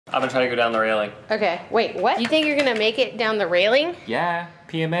I'm gonna try to go down the railing. Okay, wait, what? You think you're gonna make it down the railing? Yeah,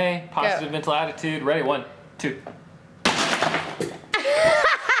 PMA, positive mental attitude. Ready, 1, 2.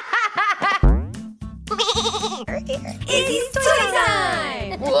 Izzy's toy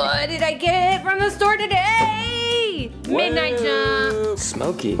time! What did I get from the store today? Whoa. Midnight jump.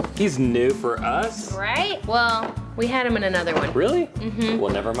 Smokey, he's new for us. Right? Well, we had him in another one. Really? Mm-hmm.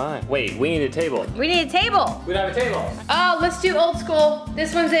 Well, never mind. Wait, we need a table. We need a table. We don't have a table. Oh, let's do old school.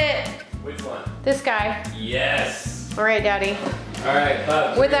 This one's it. Which one? This guy. Yes. All right, Daddy. All right,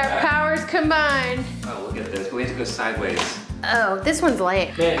 Bubs. With our powers combined. Oh, look at this. We have to go sideways. Oh, this one's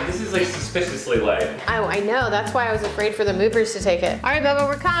light. Man, this is like suspiciously light. Oh, I know. That's why I was afraid for the movers to take it. All right, Bubba,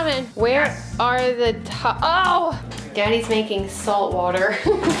 we're coming. Where are the top? Oh, Daddy's making salt water.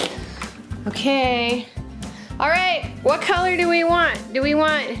 Okay. All right, what color do we want?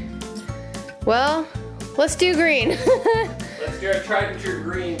 Well, let's do green. Let's do our tried and true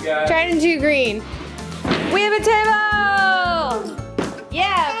green, guys. Tried and true green. We have a table!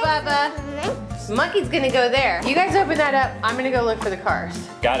 Yeah, Bubba. Monkey's gonna go there. You guys open that up. I'm gonna go look for the cars.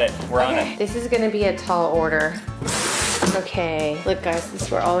 Got it, we're on it. This is gonna be a tall order. Okay, look guys, this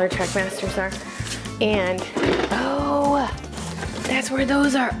is where all our Trackmasters are. And, oh, that's where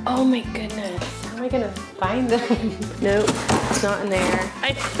those are. Oh my goodness, how am I gonna find them? Nope, it's not in there.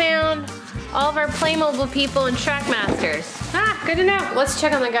 I found all of our Playmobil people and Trackmasters. Ah, good to know. Let's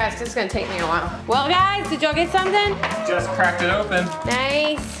check on the guys, because it's gonna take me a while. Well guys, did y'all get something? Just cracked it open.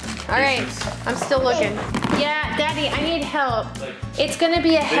 Nice. All right, I'm still looking. Yeah, Daddy, I need help. It's gonna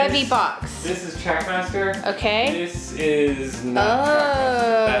be a heavy box. This is Trackmaster. Okay. This is not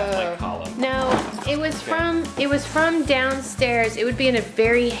Trackmaster. That's my column. No, it was from downstairs. It would be in a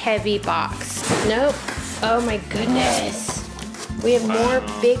very heavy box. Nope. Oh my goodness. We have more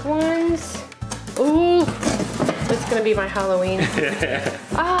big ones. Ooh, that's gonna be my Halloween.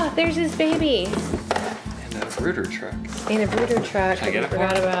 Ah, there's his baby. And a brooder truck. And a brooder truck that we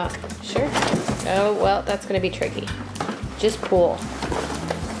forgot about. Sure. Oh, well, that's gonna be tricky. Just pull.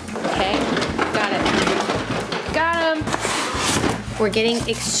 Okay, got it. Got him. We're getting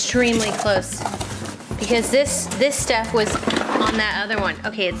extremely close because this stuff was on that other one.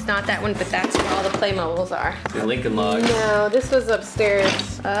 Okay, it's not that one, but that's where all the Playmobiles are. The Lincoln Logs. No, this was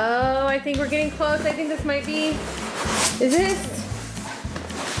upstairs. Oh, I think we're getting close. I think this might be, is this?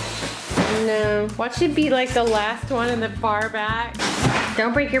 No. Watch it be like the last one in the far back.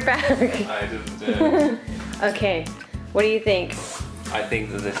 Don't break your back. I just did. Okay, what do you think? I think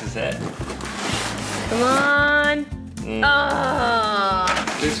that this is it. Come on.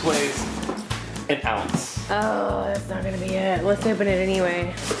 Oh. This weighs an ounce. Oh, that's not gonna be it. Let's open it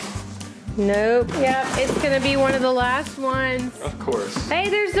anyway. Nope. Yep, it's gonna be one of the last ones. Of course. Hey,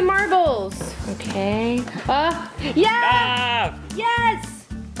 there's the marbles. Okay. Yeah! Ah! Yes!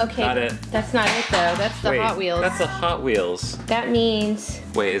 Okay, Got it. That's not it though. That's the Hot Wheels. That's the Hot Wheels. That means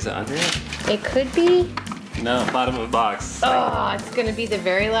Wait, is it under it? it could be. No, bottom of the box. Oh, it's gonna be the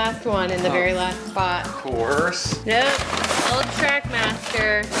very last one in the very last spot. Of course. Nope. Old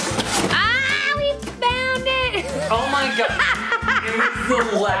Trackmaster. Ah, we found it! Oh my god. It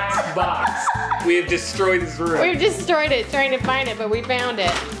was the last box. We have destroyed this room. We've destroyed it trying to find it, but we found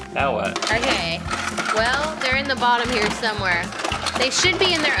it. Now what? Okay. Well, they're in the bottom here somewhere. They should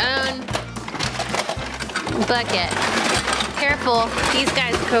be in their own bucket. Careful, these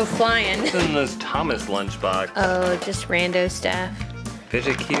guys go flying. This is in this Thomas lunchbox. Oh, just rando stuff.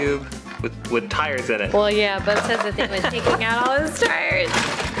 Fidget cube with tires in it. Well, yeah, Bub says the thing was taking out all his tires.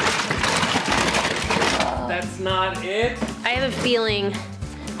 That's not it. I have a feeling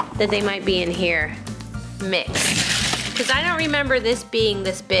that they might be in here, mixed. Because I don't remember this being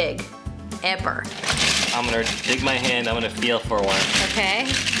this big, ever. I'm gonna dig my hand, I'm gonna feel for one. Okay.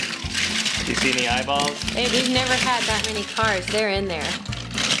 Do you see any eyeballs? Hey, we've never had that many cars. They're in there.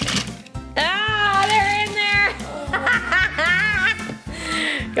 Ah, they're in there.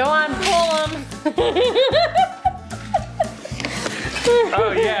 Go on, pull them.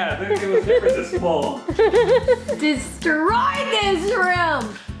 Oh yeah, it was here for this pull. Destroy this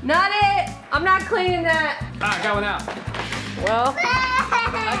room. Not it. I'm not cleaning that. Ah, got one out. Well,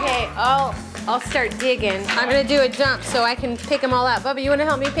 okay, I'll start digging. I'm gonna do a dump so I can pick them all out. Bubba, you wanna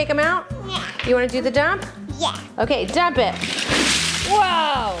help me pick them out? Yeah. You wanna do the dump? Yeah. Okay, dump it.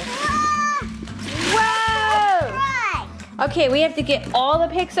 Whoa. Whoa. Right. Okay, we have to get all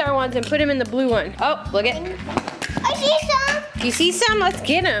the Pixar ones and put them in the blue one. Oh, look it. I see some. Do you see some? Let's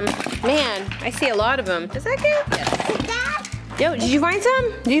get them. Man, I see a lot of them. Does that count? Yes. Dad. Yo, did you find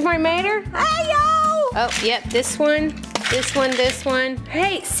some? Did you find Mater? Hey, yo. Oh, yep, this one, this one, this one.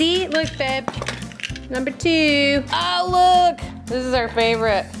 Hey, see? Look, babe. Number 2. Oh, look. This is our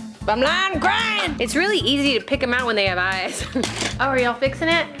favorite. I'm lying crying. It's really easy to pick them out when they have eyes. Oh, are y'all fixing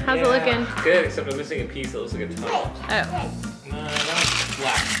it? How's it looking? Good, except I'm missing a piece that looks like a tunnel. Oh. No, that's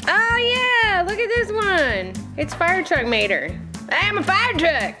black. Oh yeah, look at this one. It's fire truck mater. I am a fire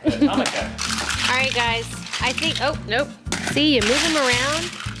truck. All right, guys. I think, oh, nope. See, you move them around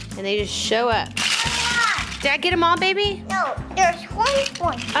and they just show up. Did I get them all, baby? No, there's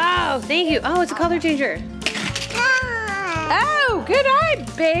one. Oh, thank you. Oh, it's a color changer. Oh, good eye,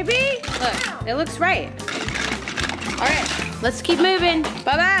 baby. Look, it looks right. All right, let's keep moving.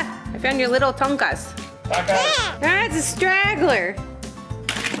 Bye-bye. I found your little tonkas. That's a straggler.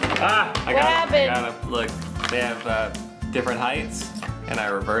 Ah, I got happened? Look, they have different heights, and I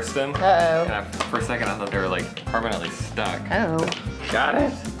reversed them. Uh-oh. And for a second, I thought they were like permanently stuck. Oh. Got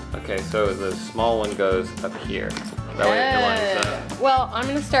it. Okay, so the small one goes up here. That way it lines up. Well, I'm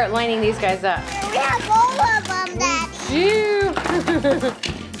gonna start lining these guys up. We have all of them, Daddy. Phew.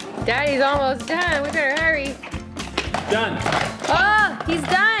 Daddy's almost done. We better hurry. Done. Oh, he's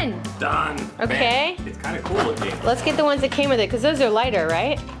done. Done. Okay. Man, it's kind of cool looking. Let's get the ones that came with it, because those are lighter,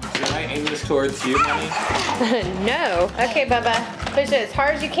 right? Should I aim this towards you, honey? No. Okay, Bubba. Push it as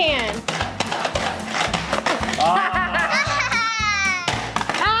hard as you can.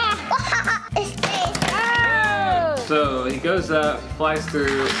 So he goes up, flies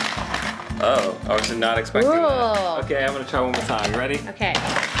through. Oh, I was not expecting that. Okay, I'm gonna try one more time. You ready? Okay.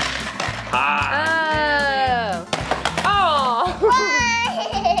 Ah. Oh.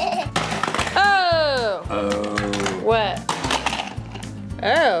 Oh. Oh. Oh. What?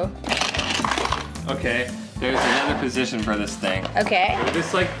 Oh. Okay, there's another position for this thing. Okay.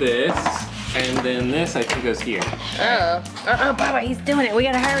 Just like this, and then this I think goes here. Oh. Oh, Baba, he's doing it. We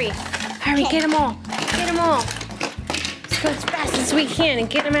gotta hurry. Hurry, get them all. Get them all. Let's go as fast as we can and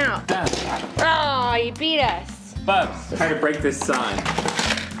get them out. Done. Oh, you beat us. Bubs, try to break this sign.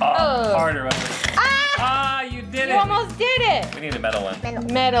 Oh. Harder. Ah, you did it. You almost did it. We need a metal one.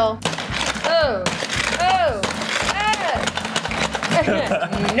 Metal. Oh. Oh.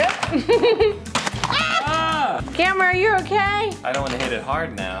 Nope. Ah! Camera, are you okay? I don't want to hit it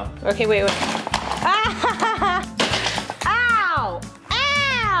hard now. Okay, wait. Ah! Ow!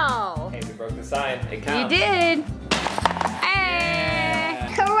 Ow! Hey, we broke the sign. It counts. You did. Hey!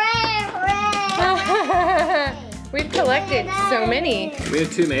 Hooray! We've collected so many. We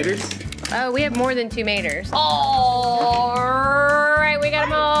have 2 meters. Oh, we have more than 2 meters. All right, we got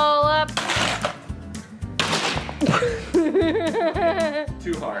them all up.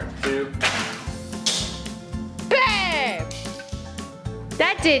 Too hard. 2. Bam!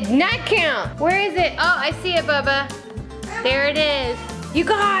 That did not count. Where is it? Oh, I see it, Bubba. There it is. You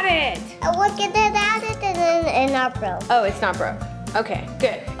got it. Look at that, and not broke. Oh, it's not broke. Okay,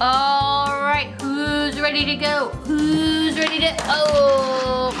 good. All right, who's ready to go? Who's ready to?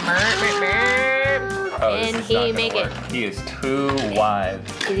 Oh, Oh, can he make it? He is too wide.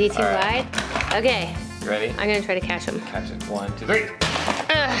 Is he too wide? Okay. You ready? I'm gonna try to catch him. Catch it. 1, 2, 3.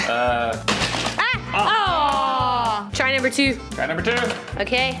 Oh! Try number 2. Try number 2.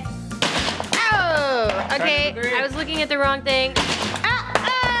 Okay. Oh! Okay, number 3. I was looking at the wrong thing.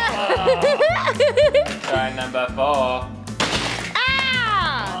 Try number 4.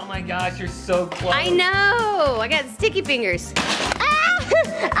 Ah! Oh my gosh, you're so close. I know! I got sticky fingers.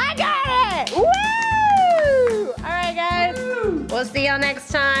 I got it! Woo! All right, guys. Woo! We'll see y'all next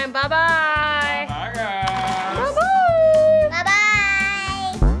time. Bye-bye.